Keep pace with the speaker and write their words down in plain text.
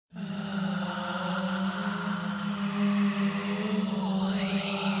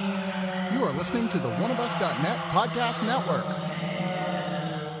listening to the oneofus.net podcast network.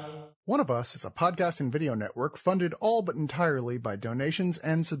 One of Us is a podcast and video network funded all but entirely by donations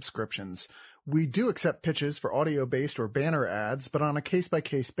and subscriptions. We do accept pitches for audio-based or banner ads, but on a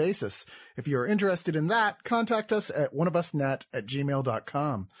case-by-case basis. If you're interested in that, contact us at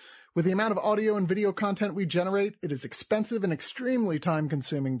oneofusnet@gmail.com. With the amount of audio and video content we generate, it is expensive and extremely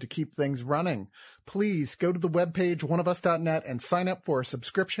time-consuming to keep things running. Please go to the webpage oneofus.net and sign up for a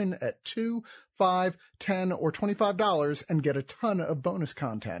subscription at $2, $5, $10, or $25 and get a ton of bonus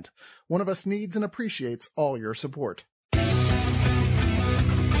content. One of Us needs and appreciates all your support.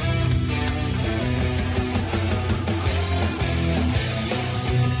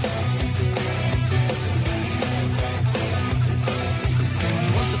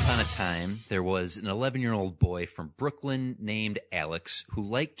 There was an 11-year-old boy from Brooklyn named Alex who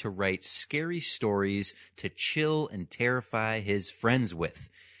liked to write scary stories to chill and terrify his friends with.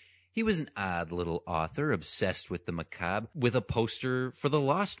 He was an odd little author obsessed with the macabre, with a poster for the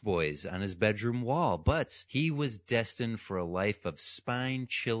Lost Boys on his bedroom wall, but he was destined for a life of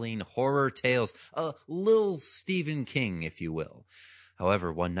spine-chilling horror tales, a little Stephen King, if you will.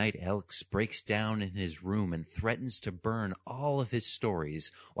 However, one night Alex breaks down in his room and threatens to burn all of his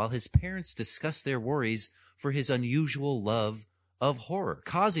stories while his parents discuss their worries for his unusual love of horror,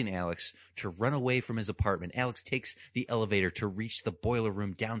 causing Alex to run away from his apartment. Alex takes the elevator to reach the boiler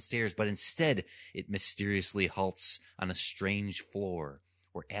room downstairs, but instead it mysteriously halts on a strange floor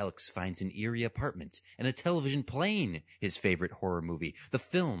where Alex finds an eerie apartment and a television playing his favorite horror movie. The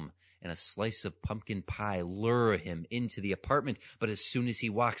film and a slice of pumpkin pie lure him into the apartment, but as soon as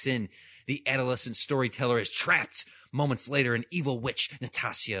he walks in, the adolescent storyteller is trapped. Moments later, an evil witch,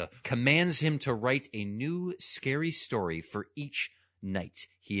 Natasha, commands him to write a new scary story for each night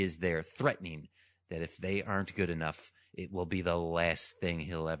he is there, threatening that if they aren't good enough, it will be the last thing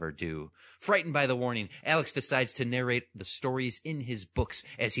he'll ever do. Frightened by the warning, Alex decides to narrate the stories in his books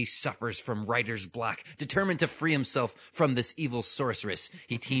as he suffers from writer's block. Determined to free himself from this evil sorceress,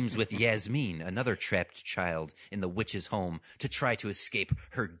 he teams with Yasmin, another trapped child in the witch's home, to try to escape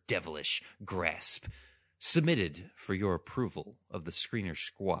her devilish grasp. Submitted for your approval of the Screener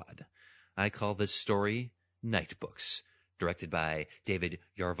Squad, I call this story Nightbooks. Directed by David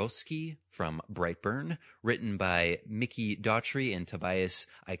Yarvosky from Brightburn, written by Mickey Daughtry and Tobias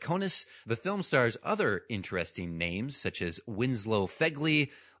Ikonis. The film stars other interesting names such as Winslow Fegley,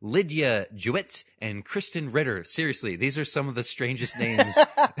 Lydia Jewett, and Kristen Ritter. Seriously, these are some of the strangest names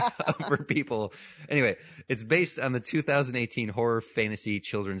for people. Anyway, it's based on the 2018 horror fantasy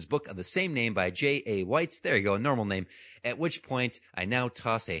children's book of the same name by J.A. White. There you go, a normal name. At which point, I now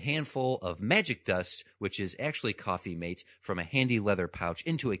toss a handful of magic dust, which is actually coffee mate, from a handy leather pouch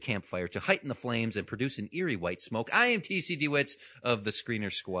into a campfire to heighten the flames and produce an eerie white smoke. I am T.C. DeWitt of the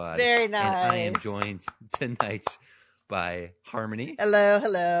Screener Squad. Very nice. And I am joined tonight by Harmony. Hello,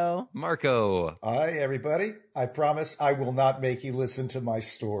 hello. Marco. Hi, everybody. I promise I will not make you listen to my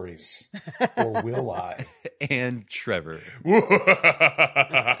stories. Or will I? And Trevor.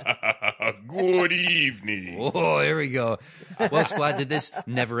 Good evening. Oh, here we go. Well, Squad, did this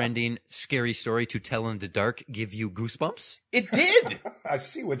never-ending scary story to tell in the dark give you goosebumps? It did. I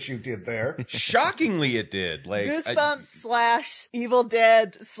see what you did there. Shockingly, it did. Like Goosebumps slash Evil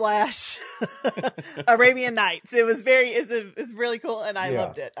Dead slash Arabian Nights. It was it's really cool, and I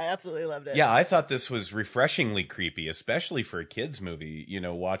loved it. I absolutely loved it. Yeah, I thought this was refreshingly creepy, especially for a kid's movie,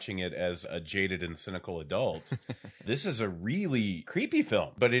 watching it as a jaded and cynical adult. This is a really creepy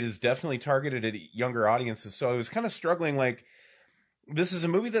film, but it is definitely targeted at younger audiences. So I was kind of struggling, like, this is a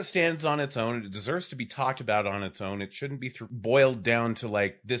movie that stands on its own. It deserves to be talked about on its own. It shouldn't be boiled down to,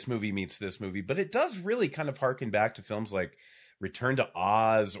 like, this movie meets this movie. But it does really kind of harken back to films like Return to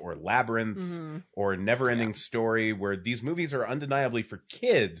Oz or Labyrinth or Neverending Story, where these movies are undeniably for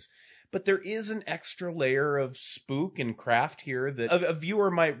kids. But there is an extra layer of spook and craft here that a viewer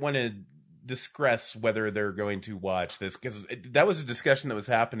might want to discuss whether they're going to watch this. Because that was a discussion that was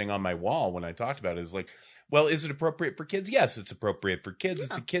happening on my wall when I talked about it. Is like, well, is it appropriate for kids? Yes, it's appropriate for kids. Yeah.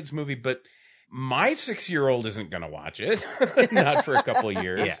 It's a kid's movie, but my 6-year-old isn't going to watch it. Not for a couple of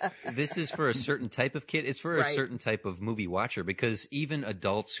years. Yeah. This is for a certain type of kid. It's for a certain type of movie watcher, because even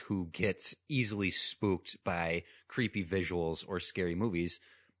adults who get easily spooked by creepy visuals or scary movies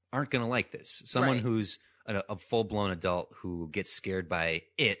aren't going to like this. Someone who's a full-blown adult who gets scared by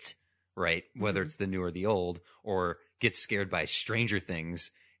it, right, whether it's the new or the old, or gets scared by Stranger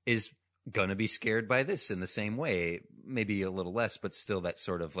Things, is gonna be scared by this in the same way, maybe a little less, but still that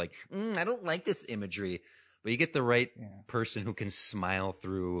sort of like, I don't like this imagery. But you get the right person who can smile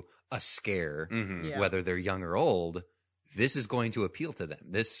through a scare, whether they're young or old, this is going to appeal to them.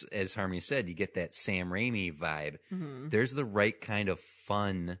 This, as Harmony said, you get that Sam Raimi vibe. There's the right kind of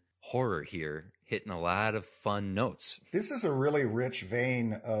fun horror here, hitting a lot of fun notes. This is a really rich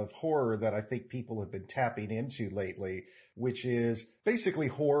vein of horror that I think people have been tapping into lately, which is basically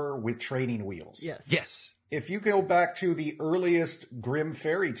horror with training wheels. Yes. If you go back to the earliest Grimm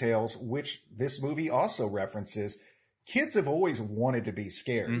fairy tales, which this movie also references, kids have always wanted to be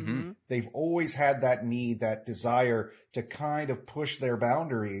scared. They've always had that need, that desire to kind of push their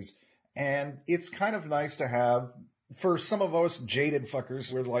boundaries. And it's kind of nice to have, for some of us jaded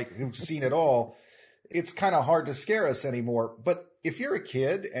fuckers who've seen it all, it's kind of hard to scare us anymore. But if you're a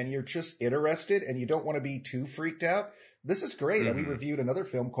kid and you're just interested and you don't want to be too freaked out, this is great. And we reviewed another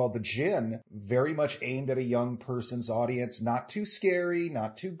film called The Djinn, very much aimed at a young person's audience. Not too scary,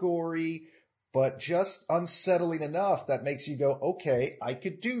 not too gory, but just unsettling enough that makes you go, okay, I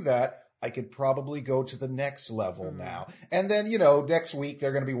could do that. I could probably go to the next level now. And then, next week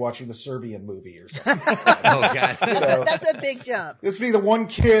they're going to be watching the Serbian movie or something. Oh, God. That's a big jump. This will be the one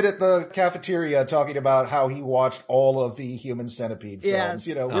kid at the cafeteria talking about how he watched all of the Human Centipede films.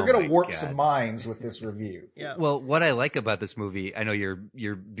 Yes. We're going to warp some minds with this review. Yeah. Well, what I like about this movie, I know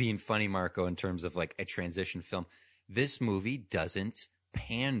you're being funny, Marco, in terms of like a transition film. This movie doesn't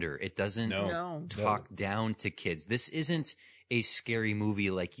pander. It doesn't talk down to kids. This isn't a scary movie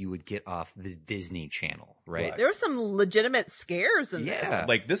like you would get off the Disney Channel, right? There were some legitimate scares in this.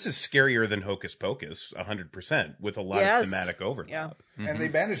 Like, this is scarier than Hocus Pocus, 100%, with a lot of thematic overlap. Yeah. And they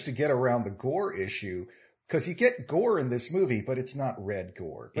managed to get around the gore issue, because you get gore in this movie, but it's not red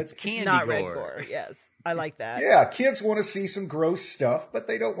gore. But It's candy Not gore. red gore. Yes. I like that. yeah, kids want to see some gross stuff, but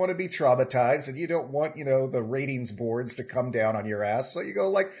they don't want to be traumatized, and you don't want, the ratings boards to come down on your ass. So you go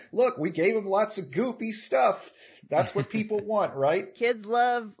like, look, we gave them lots of goopy stuff. That's what people want, right? Kids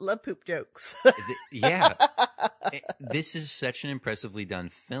love poop jokes. Yeah. This is such an impressively done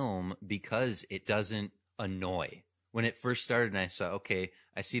film because it doesn't annoy. When it first started and I saw, okay,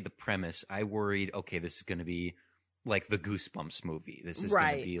 I see the premise, I worried, okay, this is going to be like the Goosebumps movie. This is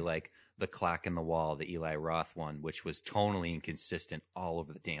going to be like The Clock in the Wall, the Eli Roth one, which was tonally inconsistent all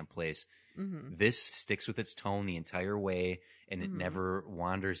over the damn place. This sticks with its tone the entire way, and it never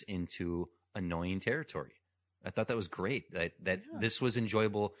wanders into annoying territory. I thought that was great. That this was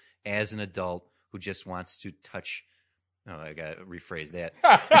enjoyable as an adult who just wants to touch. Oh, I got to rephrase that.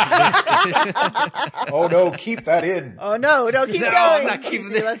 Oh no, keep that in. Oh no, keep going. I'm not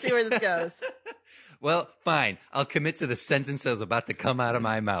keeping it. Let's see where this goes. Well, fine. I'll commit to the sentence that was about to come out of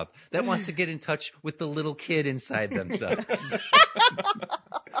my mouth. That wants to get in touch with the little kid inside themselves.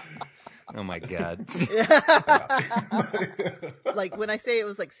 Oh my God. Like when I say it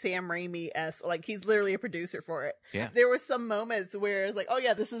was like Sam Raimi-esque, like he's literally a producer for it. Yeah. There were some moments where it's like, oh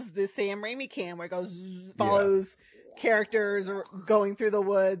yeah, this is the Sam Raimi cam where it goes, follows characters or going through the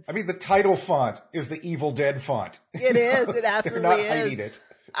woods. I mean, the title font is the Evil Dead font. It is. It absolutely They're not is. hiding it.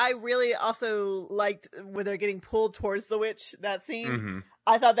 I really also liked when they're getting pulled towards the witch, that scene.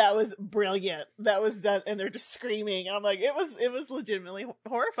 I thought that was brilliant. That was done, and they're just screaming. And I'm like, it was legitimately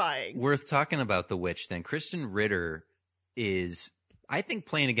horrifying. Worth talking about the witch then. Kristen Ritter is, I think,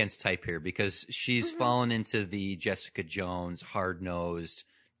 playing against type here because she's fallen into the Jessica Jones, hard-nosed,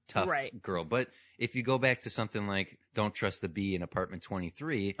 tough girl. But if you go back to something like Don't Trust the Bee in Apartment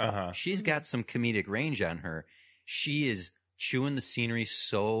 23, she's got some comedic range on her. She is chewing the scenery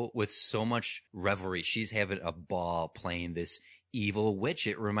with so much revelry. She's having a ball playing this evil witch.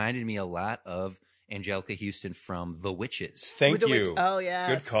 It reminded me a lot of Angelica Houston from The Witches. Thank you. Witch. Oh,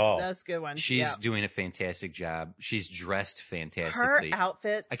 yeah. Good call. That's a good one. She's doing a fantastic job. She's dressed fantastically. Her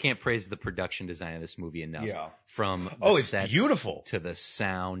outfits. I can't praise the production design of this movie enough. Yeah. From the it's sets beautiful. to the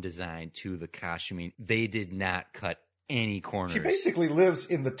sound design to the costuming. They did not cut any corners. She basically lives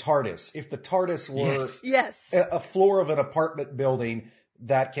in the TARDIS. If the TARDIS were Yes. a floor of an apartment building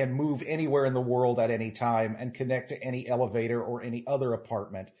that can move anywhere in the world at any time and connect to any elevator or any other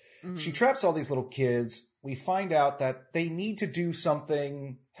apartment. She traps all these little kids. We find out that they need to do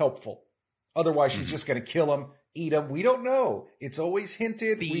something helpful. Otherwise, she's just going to kill them, eat them. We don't know. It's always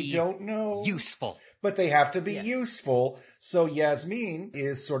hinted. We don't know. Useful. But they have to be useful. So Yasmin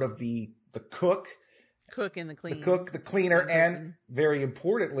is sort of the cook. Cook and the clean. The cook, the cleaner, and very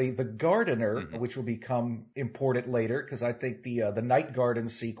importantly, the gardener, which will become important later, because I think the night garden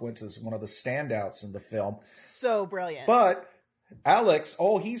sequence is one of the standouts in the film. So brilliant. But Alex,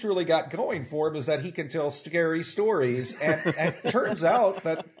 all he's really got going for him is that he can tell scary stories, and it turns out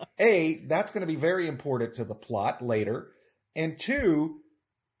that A, that's going to be very important to the plot later, and 2,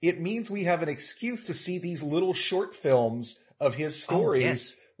 it means we have an excuse to see these little short films of his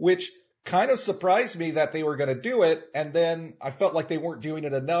stories, which kind of surprised me that they were going to do it. And then I felt like they weren't doing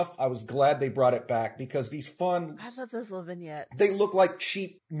it enough. I was glad they brought it back because these fun, I love those little vignettes. they look like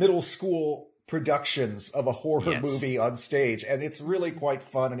cheap middle school productions of a horror movie on stage. And it's really quite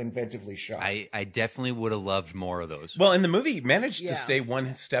fun and inventively shot. I definitely would have loved more of those. Well, and the movie managed to stay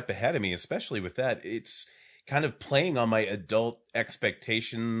one step ahead of me, especially with that. It's kind of playing on my adult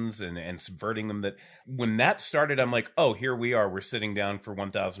expectations and subverting them. That when that started, I'm like, oh, here we are. We're sitting down for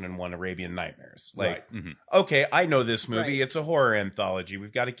 1001 Arabian Nightmares. Like, okay, I know this movie. Right. It's a horror anthology.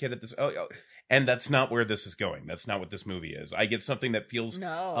 We've got a kid at this. Oh, and that's not where this is going. That's not what this movie is. I get something that feels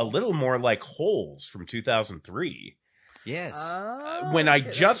a little more like Holes from 2003. Yes. When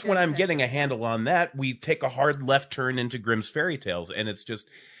I'm getting a handle on that, we take a hard left turn into Grimm's Fairy Tales, and it's just,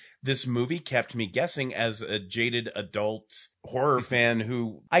 this movie kept me guessing as a jaded adult horror fan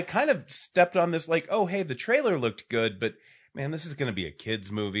who I kind of stepped on this like, oh, hey, the trailer looked good, but man, this is going to be a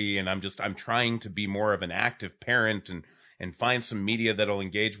kid's movie. And I'm trying to be more of an active parent and find some media that'll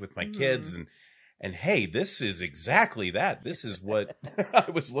engage with my kids. And hey, this is exactly that. This is what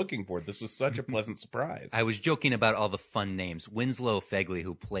I was looking for. This was such a pleasant surprise. I was joking about all the fun names. Winslow Fegley,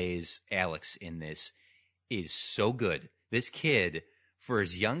 who plays Alex in this, is so good. This kid, for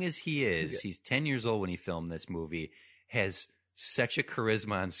as young as he is, he's 10 years old when he filmed this movie, has such a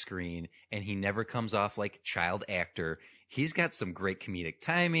charisma on screen, and he never comes off like child actor. He's got some great comedic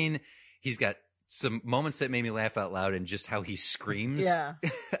timing. He's got some moments that made me laugh out loud and just how he screams. Yeah.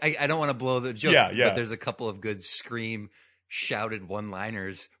 I don't want to blow the jokes, but there's a couple of good shouted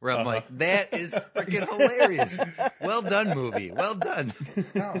one-liners where I'm like, that is freaking hilarious. Well done, movie. Well done.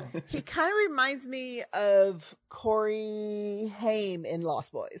 He kind of reminds me of Corey Haim in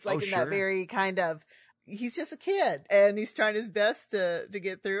Lost Boys. Like that very kind of, he's just a kid and he's trying his best to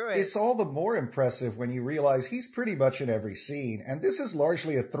get through it. It's all the more impressive when you realize he's pretty much in every scene. And this is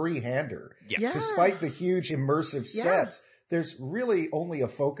largely a three-hander. Yeah. Despite the huge immersive sets, there's really only a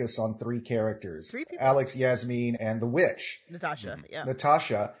focus on three characters. Three people. Alex, Yasmin, and the witch. Natasha,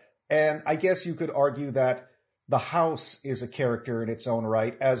 Natasha. And I guess you could argue that the house is a character in its own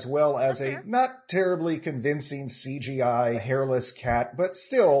right, as well as a not terribly convincing CGI hairless cat, but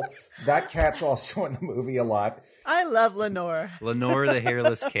still, that cat's also in the movie a lot. I love Lenore. Lenore, the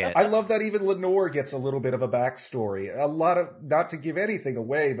hairless cat. I love that even Lenore gets a little bit of a backstory. A lot of, not to give anything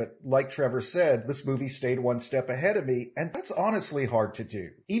away, but like Trevor said, this movie stayed one step ahead of me, and that's honestly hard to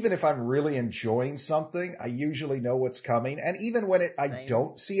do. Even if I'm really enjoying something, I usually know what's coming, and even when I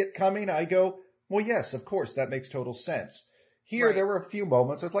don't see it coming, I go, well, yes, of course, that makes total sense. Here, there were a few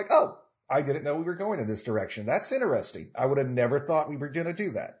moments I was like, oh, I didn't know we were going in this direction. That's interesting. I would have never thought we were going to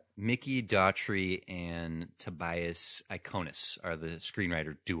do that. Mickey Daughtry and Tobias Ikonis are the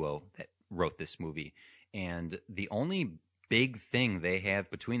screenwriter duo that wrote this movie. And the only big thing they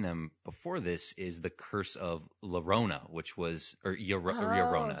have between them before this is the Curse of La Llorona, which was, or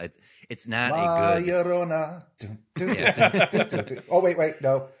Llorona. It's not a good... Llorona. Oh, wait,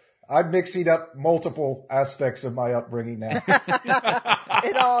 no. I'm mixing up multiple aspects of my upbringing now.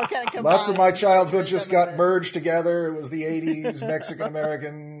 It all kind of combines. Lots of my childhood just got merged together. It was the 80s,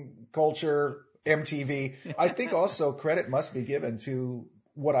 Mexican-American culture, MTV. I think also credit must be given to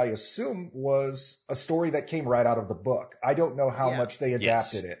what I assume was a story that came right out of the book. I don't know how much they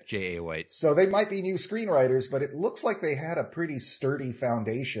adapted it. J.A. White. So they might be new screenwriters, but it looks like they had a pretty sturdy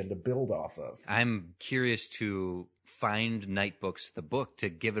foundation to build off of. I'm curious to find Nightbooks, the book, to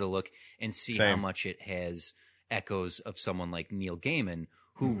give it a look and see how much it has echoes of someone like Neil Gaiman,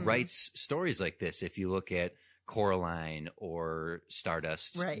 who writes stories like this. If you look at Coraline or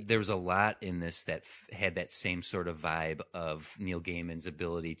Stardust, there's a lot in this that had that same sort of vibe of Neil Gaiman's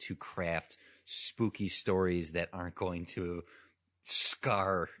ability to craft spooky stories that aren't going to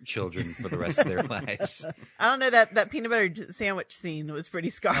scar children for the rest of their lives. I don't know, that peanut butter sandwich scene was pretty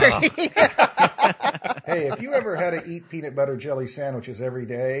scarring. Hey, if you ever had to eat peanut butter jelly sandwiches every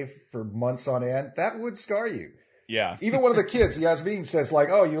day for months on end, that would scar you. Yeah. Even one of the kids, Yasmin, says like,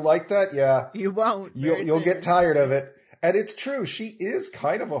 oh, you like that? Yeah. You won't. You'll get tired of it. And it's true. She is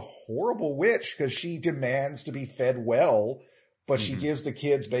kind of a horrible witch because she demands to be fed well, but she gives the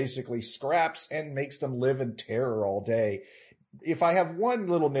kids basically scraps and makes them live in terror all day. If I have one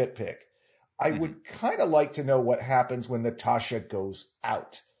little nitpick, I would kind of like to know what happens when Natasha goes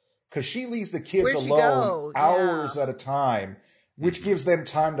out. Because she leaves the kids alone hours at a time, which gives them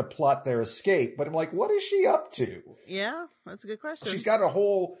time to plot their escape. But I'm like, what is she up to? Yeah, that's a good question. She's got a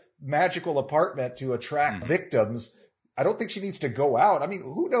whole magical apartment to attract victims. I don't think she needs to go out. I mean,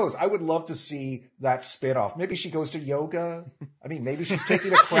 who knows? I would love to see that spinoff. Maybe she goes to yoga. I mean, maybe she's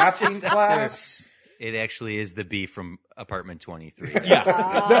taking a crafting class. It actually is the bee from apartment 23. Yeah.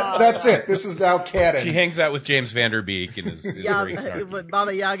 That's it. This is now canon. She hangs out with James Vanderbeek and is very snarky. With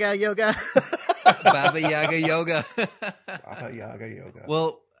Baba Yaga yoga. Baba Yaga yoga. Baba Yaga yoga.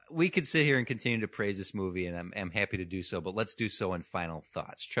 Well, we could sit here and continue to praise this movie, and I'm happy to do so, but let's do so in final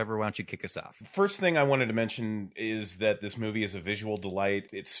thoughts. Trevor, why don't you kick us off? First thing I wanted to mention is that this movie is a visual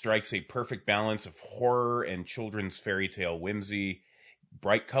delight. It strikes a perfect balance of horror and children's fairy tale whimsy.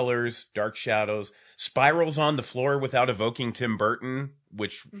 Bright colors, dark shadows, spirals on the floor without evoking Tim Burton,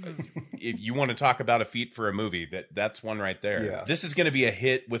 which if you want to talk about a feat for a movie, that's one right there. Yeah. This is going to be a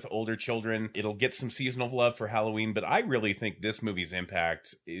hit with older children. It'll get some seasonal love for Halloween, but I really think this movie's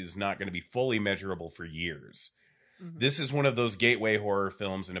impact is not going to be fully measurable for years. Mm-hmm. This is one of those gateway horror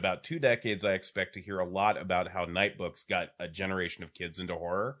films. In about 2 decades, I expect to hear a lot about how Nightbooks got a generation of kids into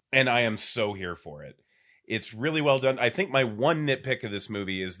horror, and I am so here for it. It's really well done. I think my one nitpick of this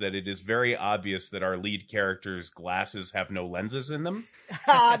movie is that it is very obvious that our lead character's glasses have no lenses in them.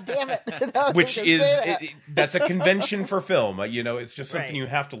 Damn it. Which is, that's a convention for film. You know, it's just something you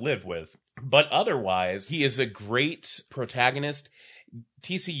have to live with. But otherwise, he is a great protagonist.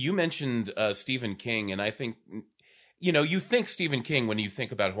 TC, you mentioned Stephen King, and I think, you know, you think Stephen King when you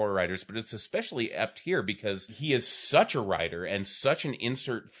think about horror writers, but it's especially apt here because he is such a writer and such an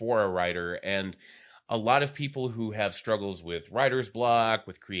insert for a writer, and a lot of people who have struggles with writer's block,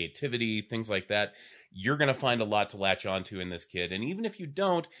 with creativity, things like that, you're going to find a lot to latch onto in this kid. And even if you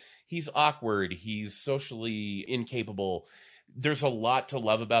don't, he's awkward. He's socially incapable. There's a lot to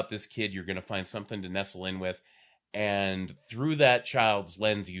love about this kid. You're going to find something to nestle in with. And through that child's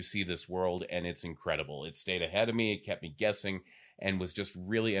lens, you see this world, and it's incredible. It stayed ahead of me. It kept me guessing and was just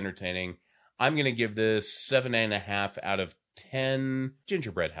really entertaining. I'm going to give this 7.5 out of 10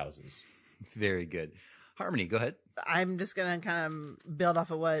 gingerbread houses. Very good. Harmony, go ahead. I'm just going to kind of build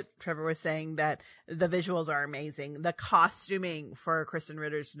off of what Trevor was saying, that the visuals are amazing. The costuming for Kristen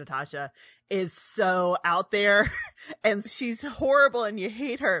Ritter's Natasha is so out there, and she's horrible and you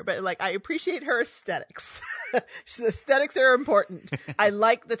hate her, but like, I appreciate her aesthetics. Aesthetics are important. I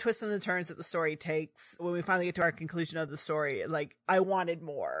like the twists and the turns that the story takes. When we finally get to our conclusion of the story, like, I wanted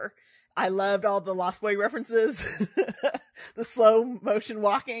more. I loved all the Lost Boy references. The slow motion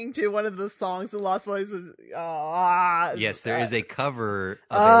walking to one of the songs of Lost Boys was, yes, there is a cover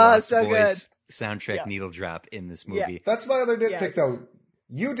of a Lost so Boys soundtrack needle drop in this movie. Yeah. That's my other nitpick, though.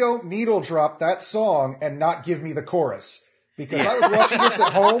 You don't needle drop that song and not give me the chorus. Because I was watching this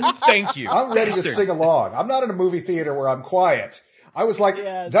at home. Thank you. I'm ready to sing along. I'm not in a movie theater where I'm quiet. I was like,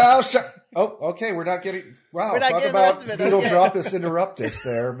 thou shalt... Oh, okay, we're not getting... Wow, talk about needle drop us, interrupt us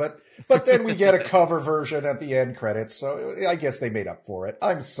there. But then we get a cover version at the end credits, so I guess they made up for it.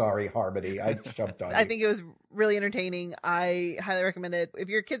 I'm sorry, Harmony. I jumped on you. I think it was really entertaining. I highly recommend it. If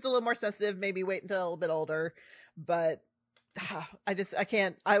your kid's a little more sensitive, maybe wait until a little bit older. But I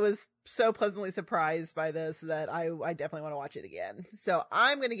can't. I was so pleasantly surprised by this that I definitely want to watch it again. So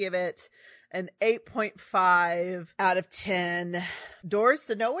I'm going to give it an 8.5 out of 10. Doors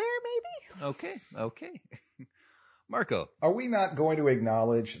to Nowhere, maybe? Okay. Marco. Are we not going to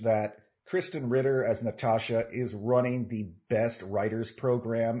acknowledge that Kristen Ritter as Natasha is running the best writers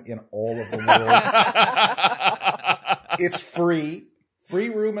program in all of the world? It's free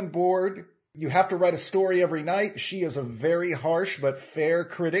room and board. You have to write a story every night. She is a very harsh but fair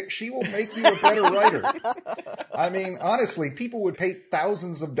critic. She will make you a better writer. I mean, honestly, people would pay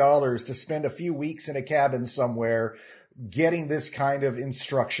thousands of dollars to spend a few weeks in a cabin somewhere getting this kind of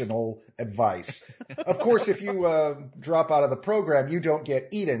instructional advice. Of course, if you drop out of the program, you don't get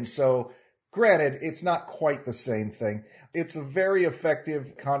eaten. So granted, it's not quite the same thing. It's a very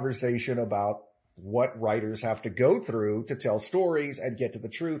effective conversation about what writers have to go through to tell stories and get to the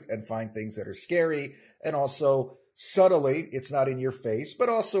truth and find things that are scary. And also subtly, it's not in your face, but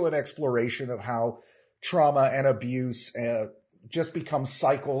also an exploration of how trauma and abuse just become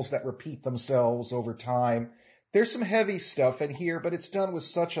cycles that repeat themselves over time. There's some heavy stuff in here, but it's done with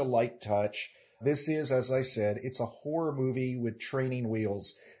such a light touch. This is, as I said, it's a horror movie with training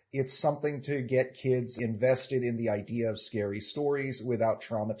wheels. It's something to get kids invested in the idea of scary stories without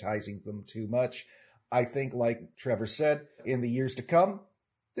traumatizing them too much. I think, like Trevor said, in the years to come,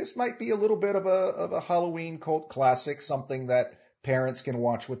 this might be a little bit of a Halloween cult classic, something that parents can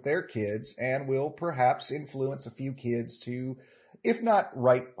watch with their kids and will perhaps influence a few kids to, if not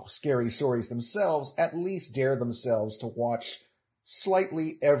write scary stories themselves, at least dare themselves to watch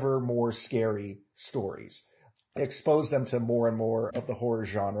slightly ever more scary stories. Expose them to more and more of the horror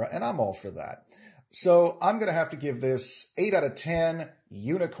genre, and I'm all for that. So I'm going to have to give this 8 out of 10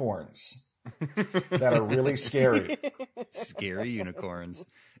 unicorns that are really scary. Scary unicorns.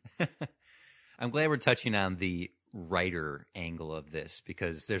 I'm glad we're touching on the writer angle of this,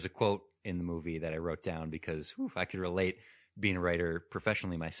 because there's a quote in the movie that I wrote down because I could relate being a writer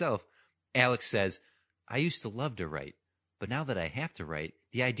professionally myself. Alex says, "I used to love to write, but now that I have to write,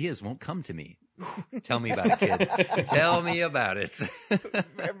 the ideas won't come to me." Tell me about it, kid. Tell me about it.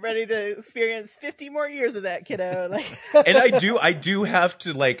 I'm ready to experience 50 more years of that, kiddo. Like, And I do have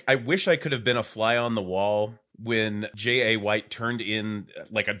to, like, I wish I could have been a fly on the wall when J.A. White turned in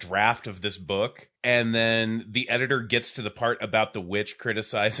like a draft of this book, and then the editor gets to the part about the witch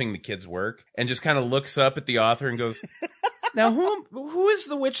criticizing the kid's work and just kind of looks up at the author and goes, "Now who is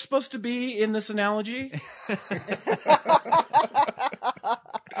the witch supposed to be in this analogy?"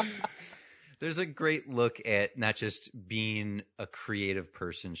 There's a great look at not just being a creative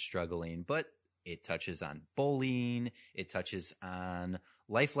person struggling, but it touches on bullying. It touches on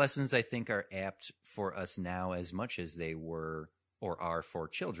life lessons I think are apt for us now as much as they were or are for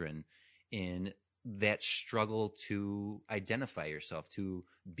children, in that struggle to identify yourself, to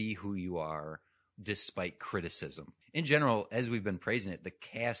be who you are despite criticism. In general, as we've been praising it, the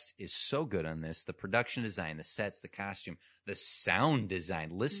cast is so good on this. The production design, the sets, the costume, the sound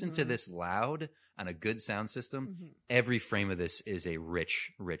design. Listen to this loud on a good sound system. Every frame of this is a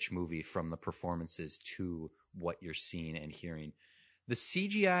rich, rich movie, from the performances to what you're seeing and hearing. The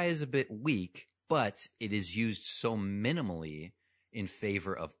CGI is a bit weak, but it is used so minimally in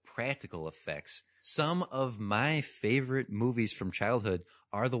favor of practical effects. Some of my favorite movies from childhood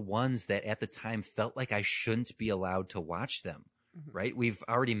are the ones that at the time felt like I shouldn't be allowed to watch them, right? We've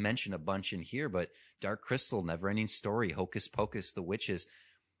already mentioned a bunch in here, but Dark Crystal, Neverending Story, Hocus Pocus, The Witches.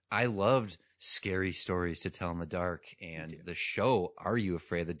 I loved Scary Stories to Tell in the Dark, and the show Are You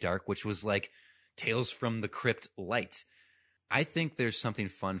Afraid of the Dark, which was like Tales from the Crypt light. I think there's something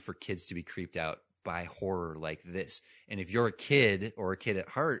fun for kids to be creeped out by horror like this. And if you're a kid or a kid at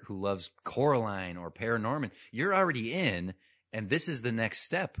heart who loves Coraline or Paranorman, you're already in, and this is the next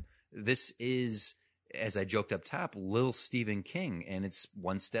step. This is, as I joked up top, Little Stephen King, and it's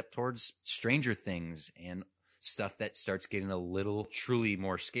one step towards Stranger Things and stuff that starts getting a little truly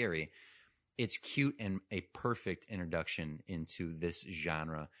more scary. It's cute and a perfect introduction into this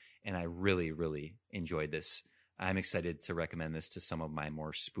genre, and I really, really enjoyed this. I'm excited to recommend this to some of my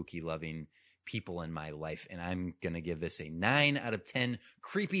more spooky-loving people in my life, and I'm going to give this a 9 out of 10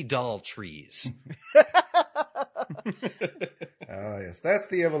 creepy doll trees. Oh, yes. That's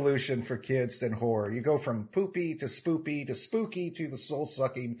the evolution for kids in horror. You go from poopy to spoopy to spooky to the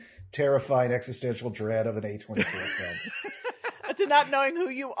soul-sucking, terrifying existential dread of an A24 film. To not knowing who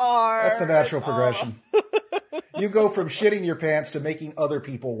you are. That's a natural progression. You go from shitting your pants to making other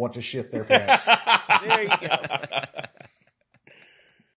people want to shit their pants. There you go.